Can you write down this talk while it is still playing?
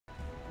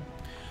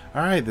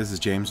Alright, this is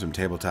James from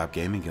Tabletop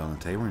Gaming Guild, and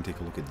today we're going to take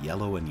a look at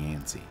Yellow and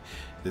Yangtze.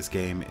 This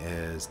game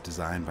is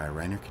designed by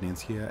Rainer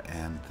Knizia,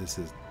 and this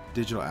is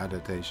digital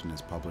adaptation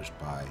is published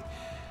by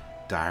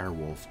Dire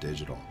Wolf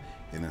Digital.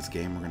 In this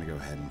game, we're going to go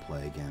ahead and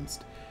play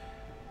against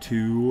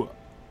two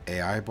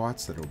AI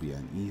bots that will be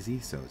uneasy,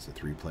 so it's a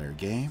 3-player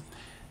game.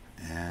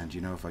 And you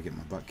know, if I get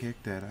my butt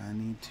kicked, that I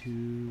need to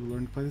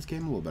learn to play this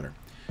game a little better.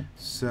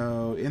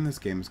 So in this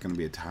game, it's going to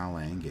be a tile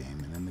laying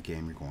game, and in the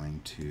game, you're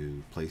going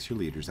to place your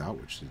leaders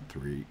out, which is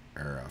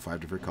 5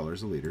 different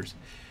colors of leaders,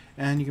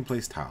 and you can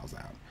place tiles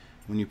out.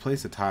 When you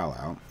place a tile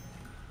out,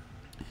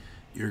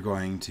 you're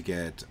going to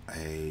get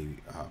a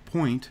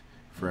point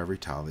for every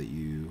tile that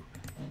you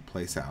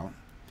place out,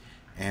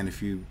 and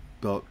if you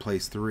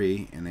place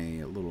 3 in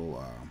a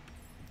little,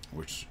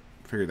 which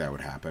figured that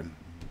would happen.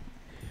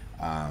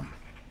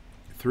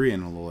 3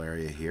 in a little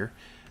area here,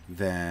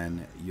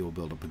 then you'll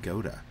build a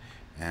pagoda,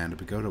 and a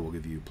pagoda will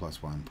give you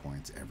 +1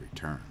 points every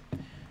turn.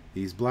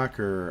 These black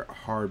are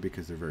hard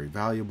because they're very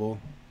valuable,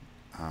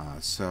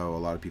 so a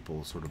lot of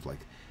people sort of like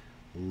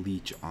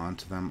leech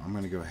onto them. I'm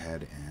going to go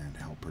ahead and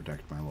help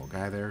protect my little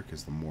guy there,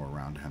 because the more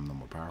around him, the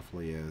more powerful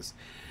he is,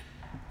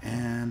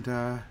 and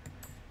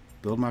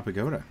build my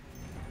pagoda.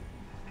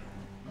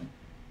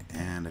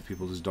 And if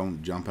people just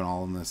don't jump in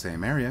all in the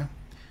same area,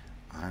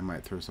 I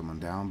might throw someone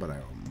down, but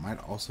I might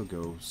also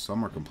go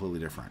somewhere completely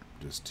different,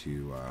 just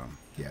to,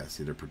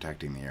 see, they're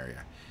protecting the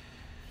area.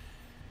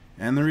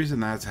 And the reason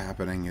that's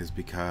happening is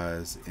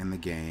because in the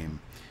game,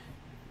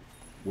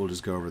 we'll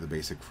just go over the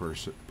basic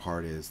first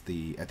part, is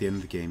at the end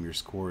of the game, your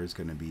score is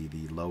going to be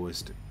the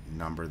lowest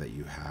number that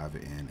you have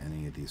in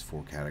any of these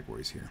 4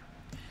 categories here,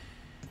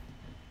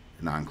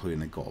 not including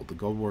the gold. The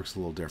gold works a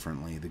little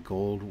differently. The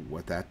gold,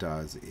 what that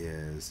does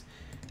is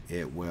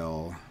it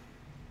will...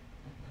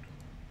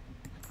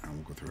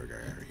 We'll go through a guy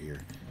right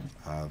here.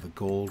 The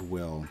gold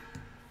will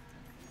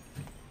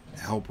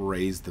help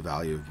raise the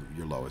value of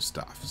your lowest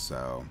stuff.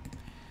 So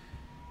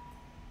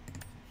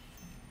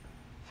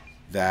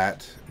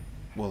that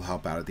will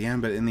help out at the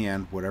end. But in the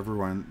end,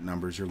 whatever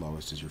number is your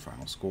lowest is your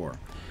final score.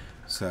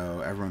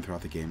 So everyone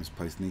throughout the game is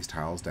placing these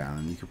tiles down,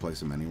 and you can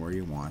place them anywhere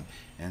you want,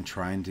 and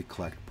trying to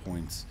collect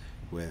points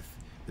with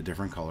the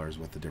different colors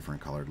with the different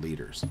colored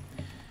leaders.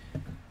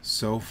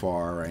 So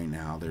far, right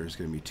now, there's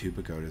going to be 2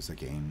 pagodas that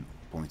gain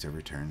points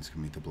every turn. It's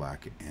going to be the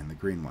black and the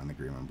green one. The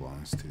green one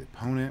belongs to the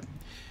opponent.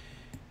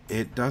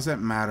 It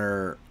doesn't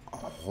matter a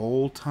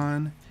whole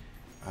ton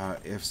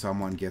if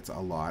someone gets a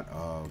lot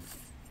of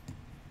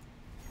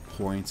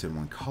points in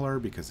one color,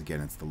 because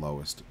again, it's the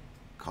lowest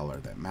color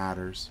that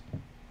matters.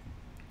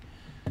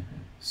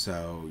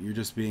 So you're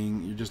just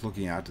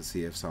looking out to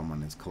see if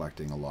someone is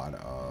collecting a lot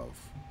of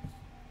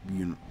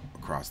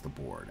across the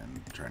board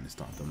and trying to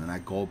stop them. And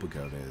that gold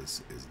pagoda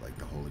is like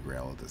the holy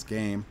grail of this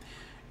game.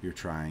 You're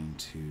trying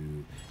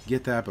to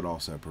get that, but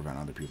also prevent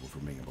other people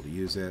from being able to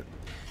use it,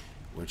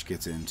 which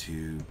gets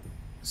into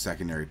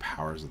secondary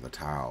powers of the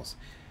tiles.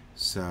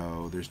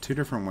 So there's 2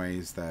 different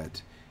ways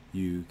that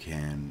you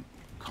can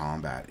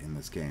combat in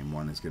this game.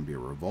 One is going to be a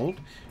revolt,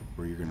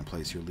 where you're going to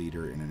place your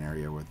leader in an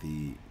area where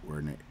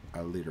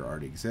a leader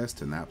already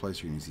exists. In that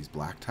place, you're going to use these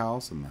black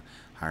tiles, and the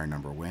higher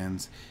number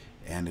wins.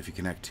 And if you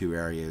connect 2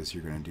 areas,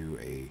 you're going to do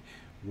a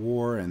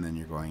war, and then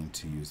you're going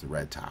to use the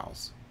red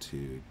tiles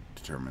to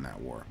determine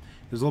that war.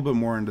 There's a little bit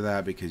more into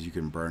that, because you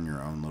can burn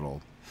your own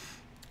little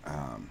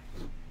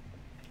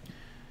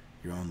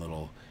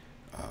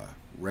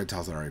red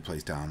tiles that are already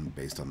placed down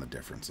based on the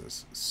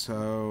differences.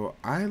 So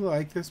I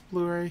like this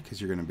blue area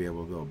because you're going to be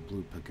able to build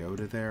blue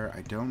pagoda there.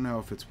 I don't know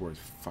if it's worth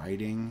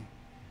fighting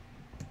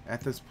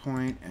at this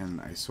point,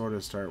 and I sort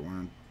of start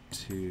wanting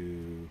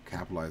to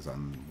capitalize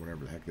on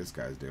whatever the heck this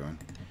guy's doing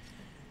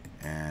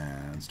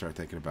and start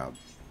thinking about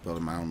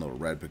building my own little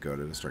red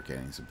pagoda to start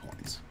gaining some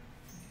points.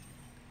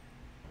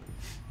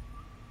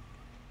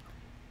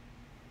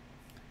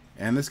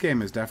 And this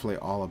game is definitely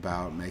all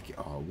about making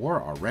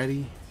war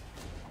already.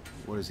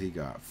 What has he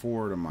got?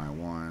 4 to my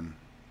 1,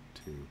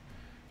 2.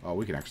 Oh,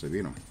 we can actually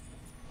beat him.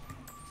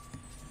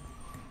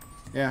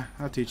 Yeah,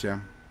 I'll teach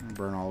him. I'll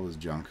burn all of his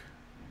junk.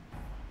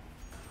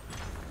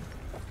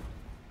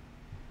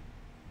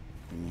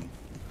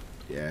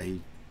 Yeah,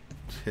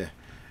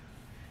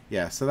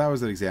 yeah, so that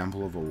was an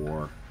example of a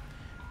war.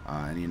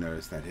 And you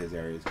notice that his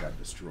areas got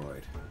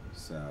destroyed.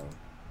 So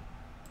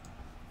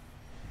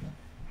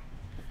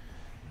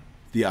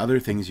the other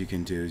things you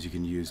can do is you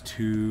can use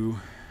 2...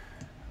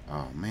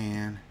 Oh,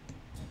 man.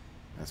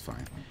 That's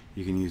fine.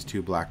 You can use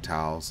 2 black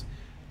tiles,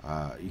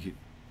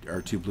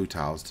 or 2 blue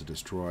tiles to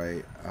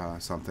destroy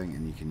something,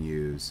 and you can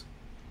use...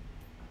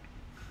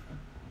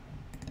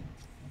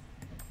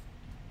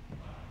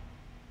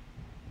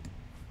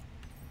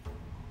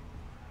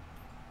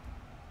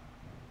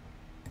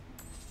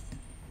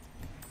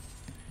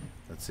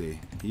 Let's see.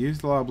 He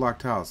used a lot of black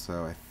tiles,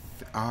 so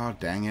oh,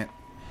 dang it.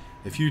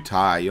 If you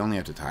tie, you only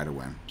have to tie to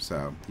win.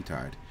 So, he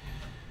tied.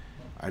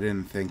 I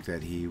didn't think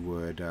that he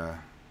would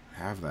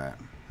have that.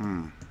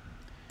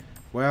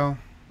 Well,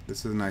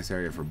 this is a nice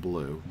area for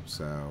blue,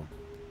 so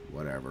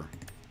whatever.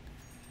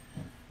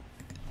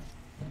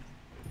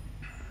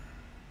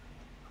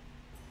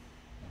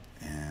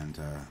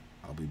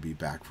 I'll be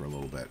back for a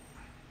little bit.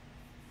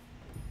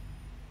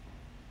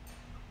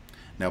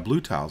 Now, blue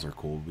tiles are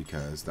cool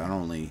because not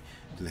only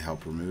do they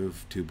help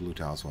remove, 2 blue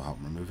tiles will help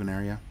remove an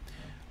area,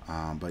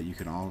 but you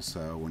can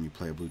also, when you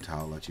play a blue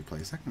tile, let you play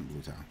a second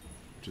blue tile,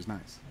 which is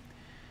nice.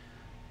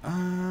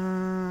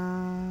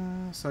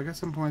 So I got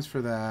some points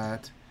for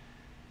that.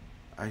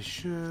 I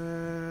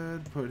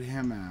should put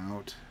him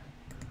out.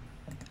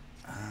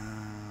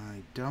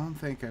 I don't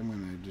think I'm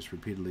going to just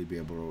repeatedly be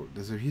able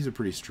to... He's a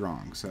pretty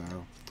strong, so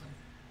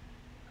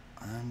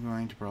I'm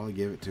going to probably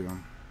give it to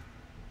him.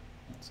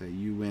 Say,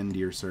 you win,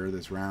 dear sir,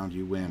 this round,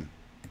 you win.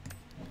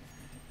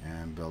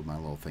 And build my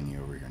little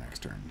thingy over here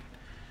next turn.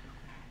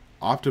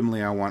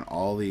 Optimally, I want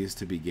all these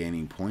to be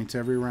gaining points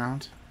every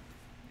round.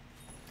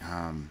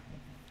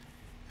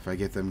 If I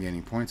get them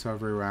gaining points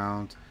every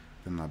round,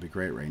 then that'll be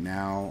great. Right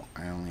now,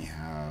 I only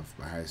have,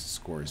 my highest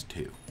score is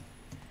 2.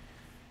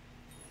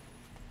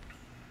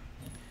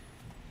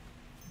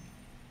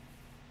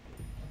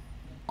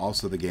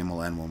 Also, the game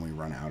will end when we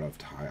run out of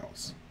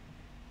tiles.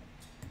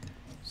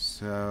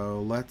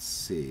 So, let's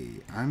see.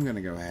 I'm going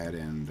to go ahead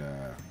and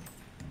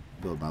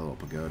build my little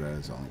pagoda.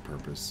 Its only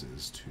purpose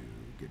is to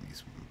give me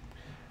some of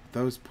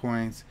those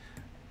points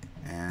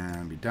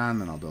and be done.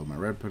 Then I'll build my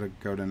red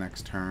pagoda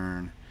next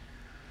turn.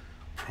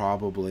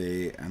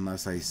 Probably,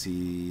 unless I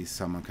see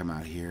someone come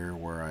out here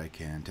where I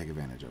can take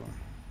advantage of them.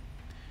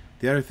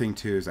 The other thing,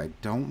 too, is I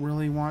don't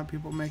really want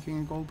people making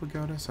a gold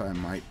pagoda, so I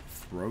might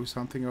throw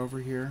something over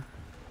here.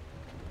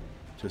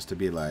 Just to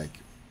be like,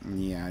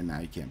 yeah, now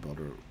you can't build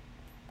a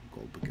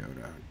gold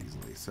pagoda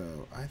easily.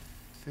 So I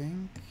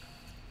think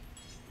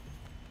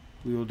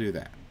we will do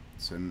that.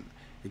 So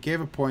it gave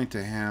a point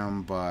to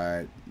him,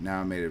 but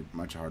now it made it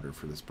much harder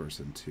for this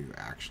person to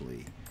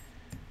actually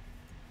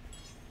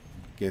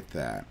get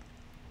that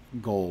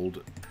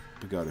gold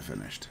pagoda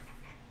finished.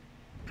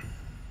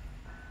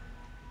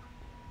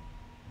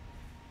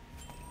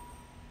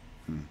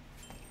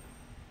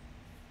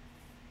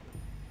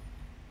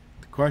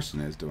 The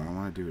question is, do I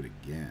want to do it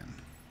again?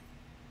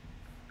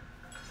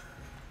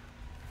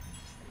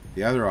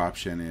 The other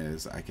option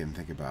is I can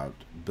think about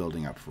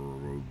building up for a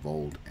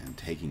revolt and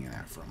taking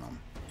that from them,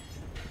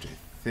 which I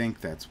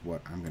think that's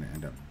what I'm going to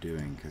end up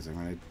doing, because I'm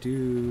going to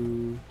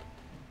do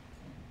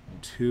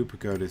 2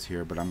 pagodas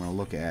here, but I'm going to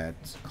look at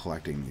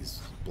collecting these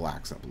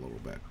blacks up a little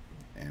bit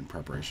in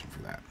preparation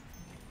for that.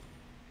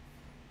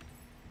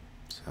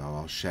 So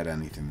I'll shed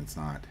anything that's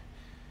not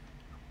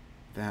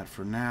that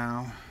for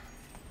now.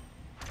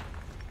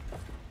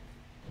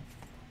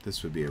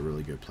 This would be a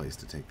really good place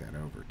to take that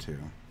over too.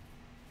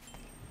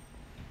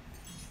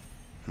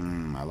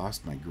 I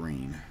lost my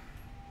green,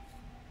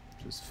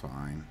 which is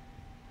fine.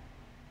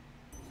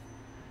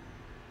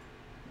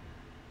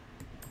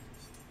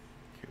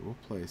 Okay, we'll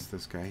place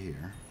this guy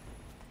here.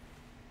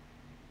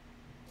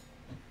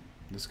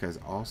 This guy's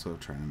also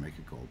trying to make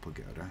a gold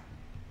pagoda.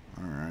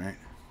 Alright.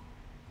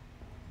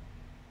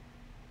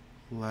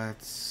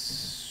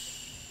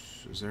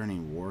 Let's... Is there any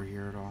war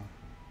here at all?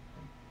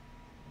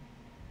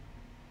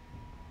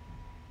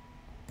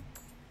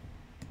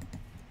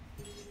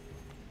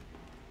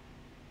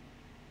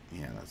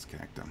 Yeah, let's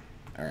connect them.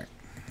 Alright.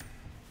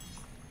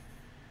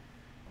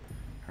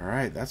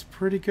 Alright, that's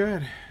pretty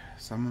good.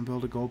 Someone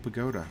build a gold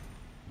pagoda.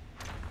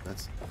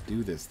 Let's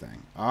do this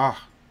thing.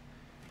 Ah!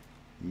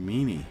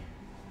 Meanie.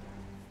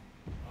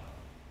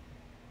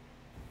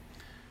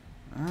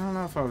 I don't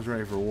know if I was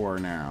ready for war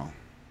now.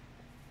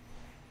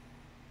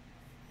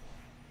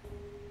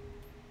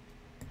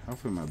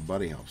 Hopefully my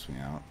buddy helps me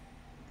out.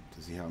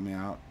 Does he help me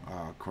out?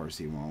 Oh, of course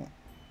he won't.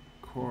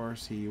 Of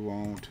course he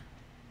won't.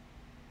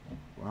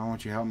 Why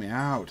won't you help me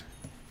out?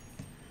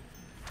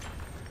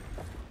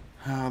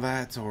 Oh,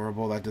 that's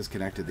horrible. That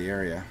disconnected the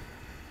area.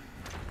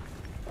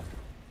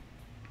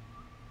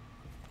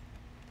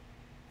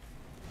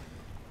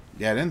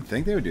 Yeah, I didn't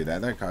think they would do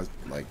that. That caused,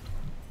 like,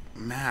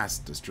 mass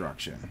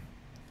destruction.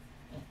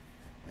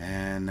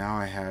 And now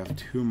I have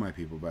 2 of my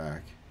people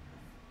back.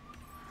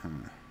 Huh.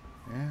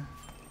 Yeah.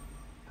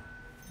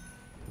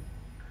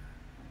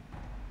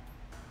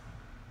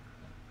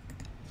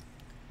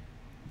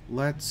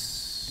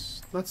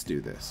 Let's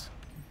do this.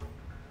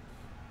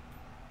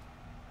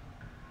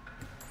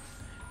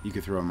 You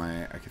could throw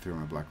I could throw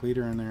my black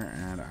leader in there,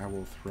 and I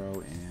will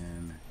throw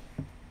in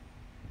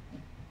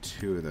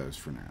 2 of those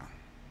for now.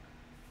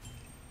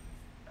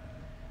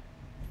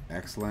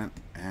 Excellent.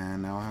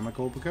 And now I have my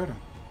gold pagoda.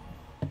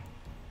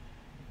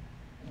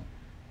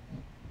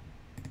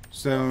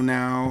 So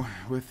now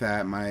with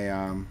that,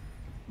 my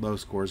low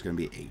score is going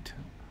to be 8,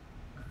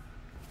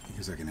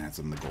 because I can add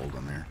some of the gold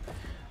on there.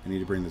 I need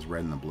to bring this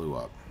red and the blue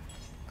up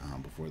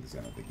before this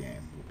end of the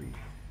game. Will be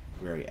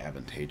very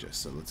advantageous.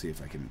 So let's see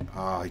if I can...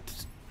 Oh,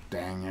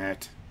 dang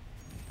it.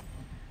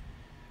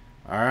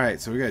 Alright,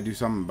 so we got to do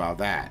something about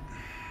that.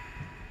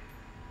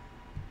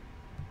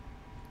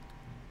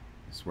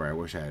 I swear, I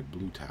wish I had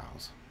blue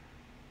tiles.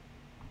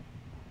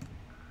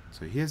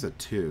 So he has a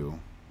 2.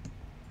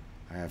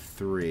 I have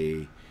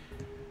 3.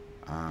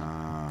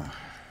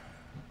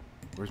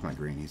 Where's my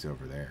green? He's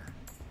over there.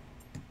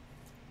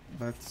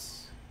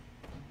 Let's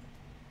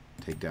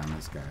take down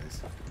these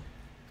guys.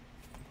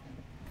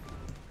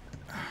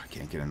 I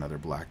can't get another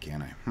black,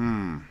 can I?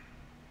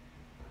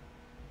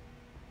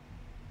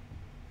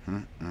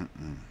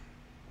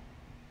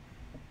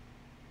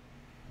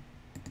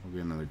 We'll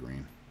get another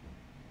green.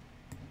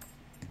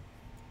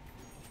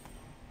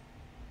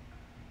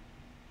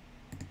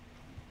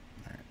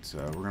 Alright, so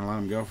we're going to let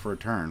him go for a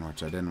turn,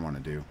 which I didn't want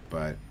to do,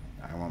 but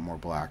I want more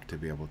black to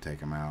be able to take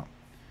him out.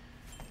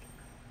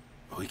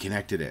 Oh, he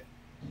connected it.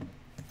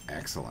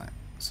 Excellent.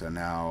 So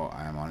now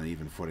I'm on an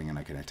even footing and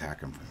I can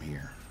attack him from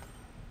here.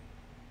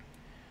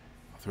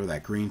 I'll throw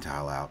that green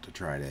tile out to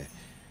try to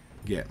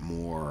get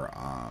more,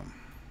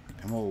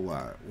 and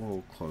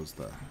we'll close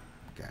the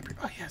gap here.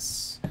 Oh,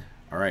 yes.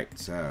 All right,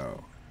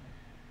 so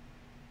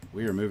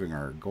we are moving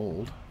our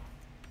gold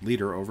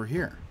leader over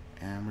here,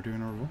 and we're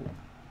doing a revolt.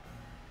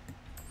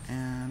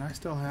 And I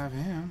still have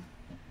him,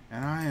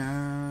 and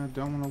I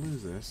don't want to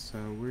lose this, so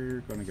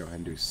we're going to go ahead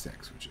and do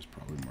 6, which is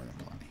probably more than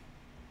plenty.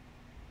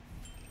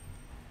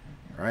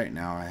 All right,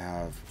 now I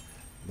have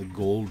the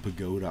gold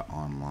pagoda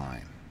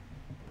online.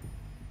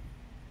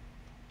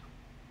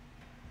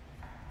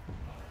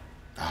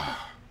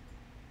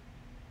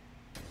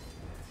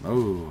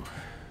 Oh,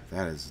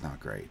 that is not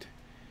great.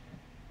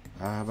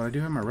 But I do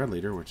have my red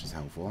leader, which is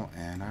helpful,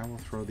 and I will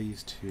throw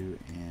these 2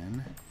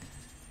 in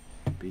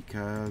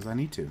because I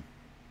need to.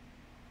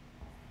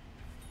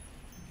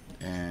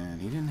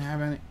 And he didn't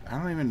have any... I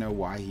don't even know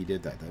why he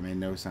did that. That made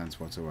no sense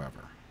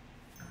whatsoever.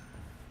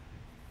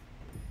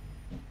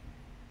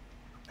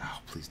 Oh,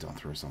 please don't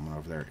throw someone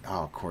over there.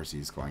 Oh, of course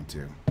he's going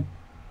to.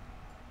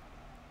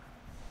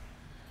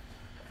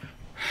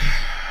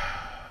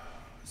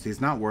 See,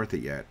 it's not worth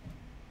it yet.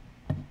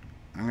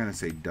 I'm going to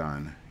say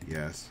done.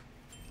 Yes.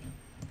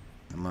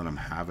 And let him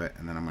have it.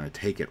 And then I'm going to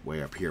take it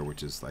way up here,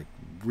 which is, like,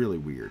 really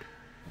weird.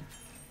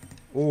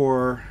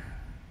 Or...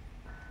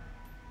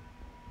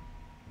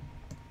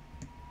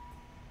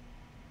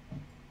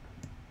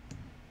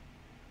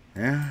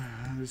 yeah,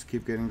 I'll just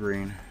keep getting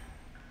green.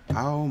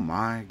 Oh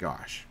my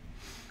gosh.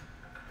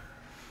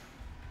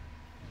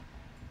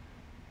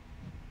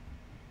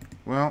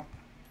 Well,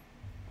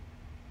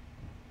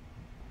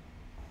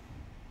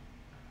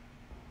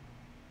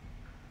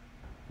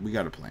 we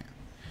got a plan.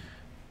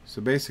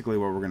 So basically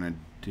what we're going to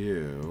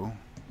do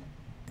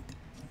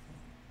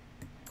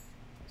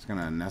is going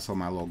to nestle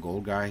my little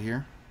gold guy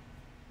here.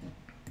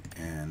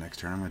 And next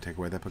turn I'm going to take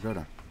away that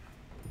pagoda.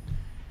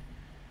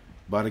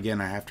 But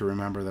again, I have to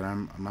remember that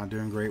I'm not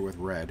doing great with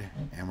red,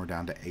 and we're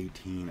down to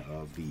 18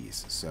 of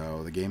these.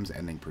 So the game's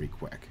ending pretty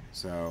quick.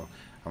 So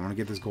I want to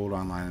get this gold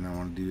online, and I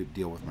want to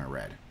deal with my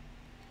red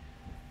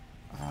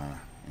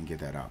and get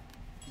that up.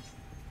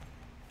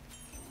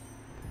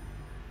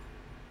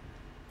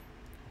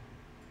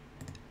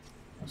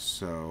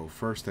 So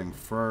first thing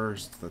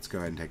first, let's go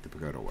ahead and take the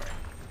pagoda away.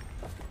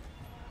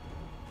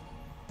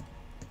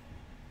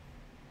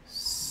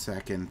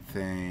 Second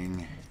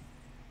thing...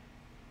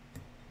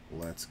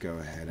 let's go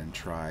ahead and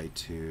try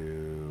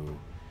to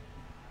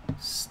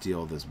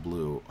steal this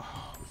blue.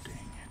 Oh,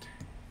 dang it.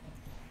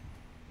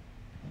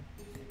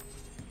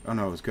 Oh,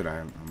 no, it was good.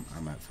 I'm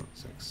at foot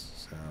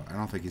 6. So I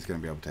don't think he's going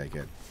to be able to take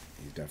it.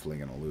 He's definitely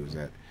going to lose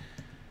it.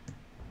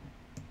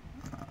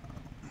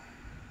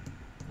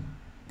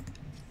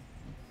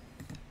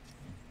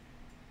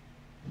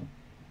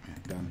 Yeah,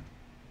 done.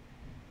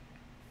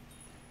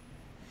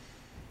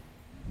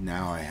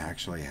 Now I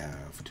actually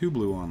have 2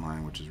 blue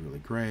online, which is really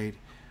great.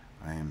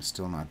 I am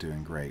still not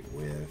doing great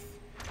with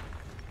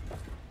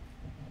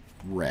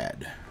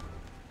red.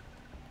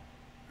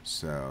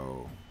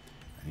 So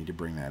I need to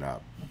bring that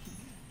up.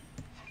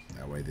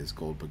 That way this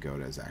gold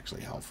pagoda is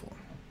actually helpful.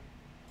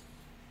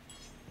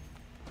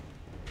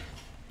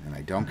 And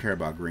I don't care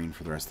about green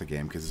for the rest of the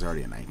game because it's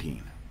already at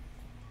 19.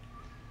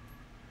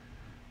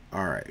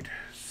 Alright,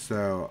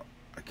 so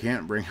I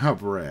can't bring up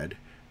red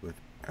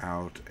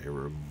without a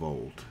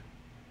revolt.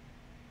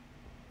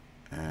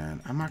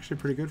 And I'm actually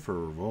pretty good for a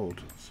revolt.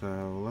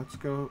 So let's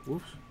go.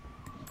 Whoops.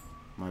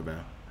 My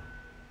bad.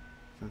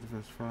 Is that the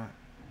best spot?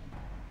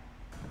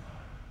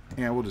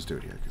 Yeah, we'll just do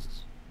it here because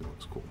it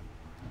looks cool.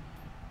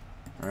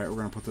 Alright, we're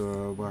going to put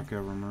the black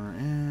governor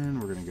in.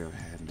 We're going to go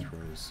ahead and throw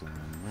some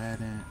red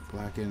in,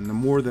 black in. And the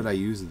more that I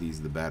use of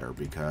these, the better,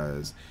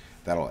 because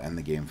that'll end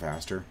the game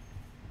faster.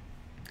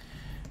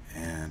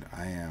 And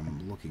I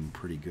am looking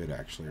pretty good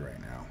actually right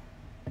now.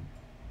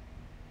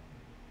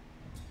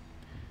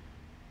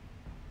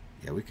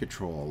 Yeah, we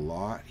control a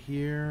lot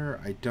here.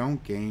 I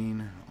don't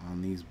gain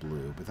on these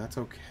blue, but that's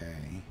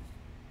okay.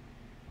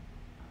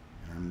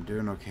 And I'm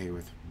doing okay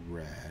with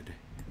red.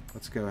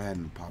 Let's go ahead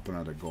and pop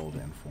another gold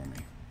in for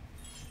me.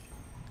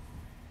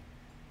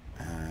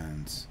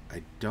 And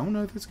I don't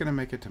know if it's going to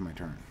make it to my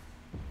turn.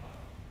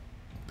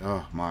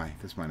 Oh my,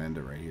 this might end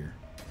it right here.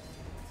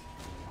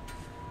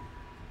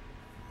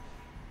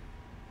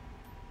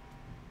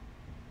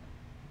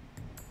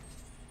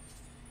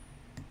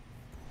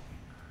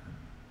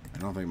 I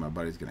don't think my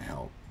buddy's going to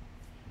help.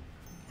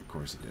 Of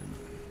course it didn't.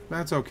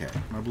 That's okay.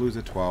 My blue's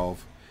at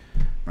 12.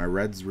 My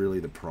red's really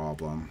the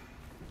problem.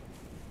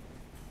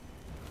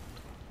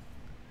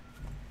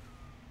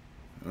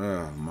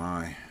 Oh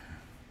my.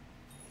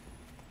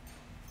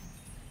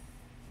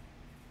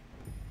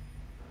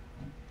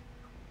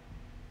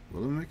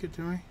 Will it make it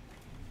to me?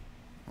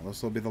 Well,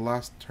 this will be the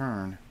last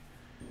turn.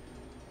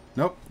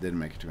 Nope, didn't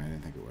make it to me. I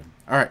didn't think it would.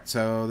 Alright,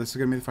 so this is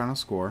going to be the final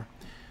score.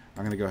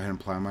 I'm going to go ahead and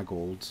apply my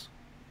golds.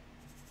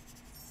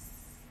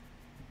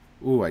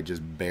 Ooh, I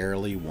just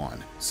barely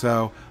won.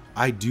 So,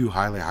 I do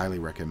highly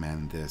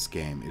recommend this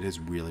game. It is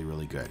really,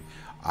 really good.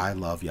 I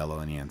love Yellow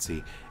and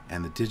Yangtze,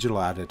 and the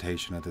digital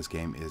adaptation of this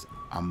game is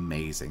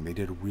amazing. They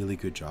did a really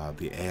good job.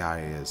 The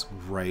AI is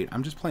great.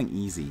 I'm just playing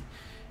easy,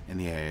 and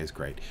the AI is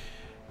great.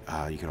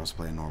 You can also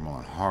play normal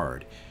and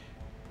hard.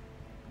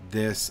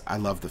 I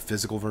love the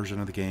physical version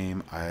of the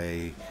game.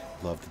 I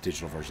love the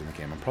digital version of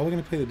the game. I'm probably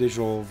going to play the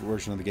digital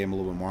version of the game a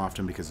little bit more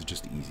often because it's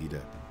just easy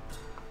to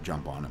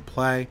jump on and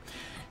play.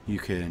 You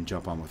can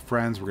jump on with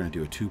friends. We're going to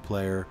do a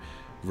 2-player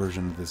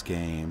version of this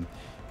game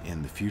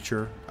in the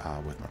future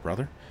with my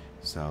brother.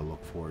 So I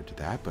look forward to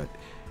that. But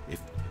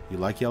if you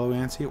like Yellow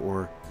Yangtze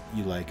or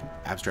you like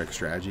abstract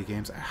strategy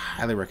games, I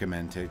highly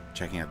recommend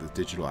checking out the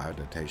digital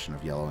adaptation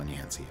of Yellow and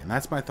Yangtze. And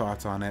that's my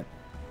thoughts on it.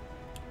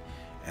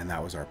 And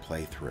that was our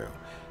playthrough.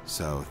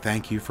 So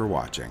thank you for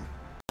watching.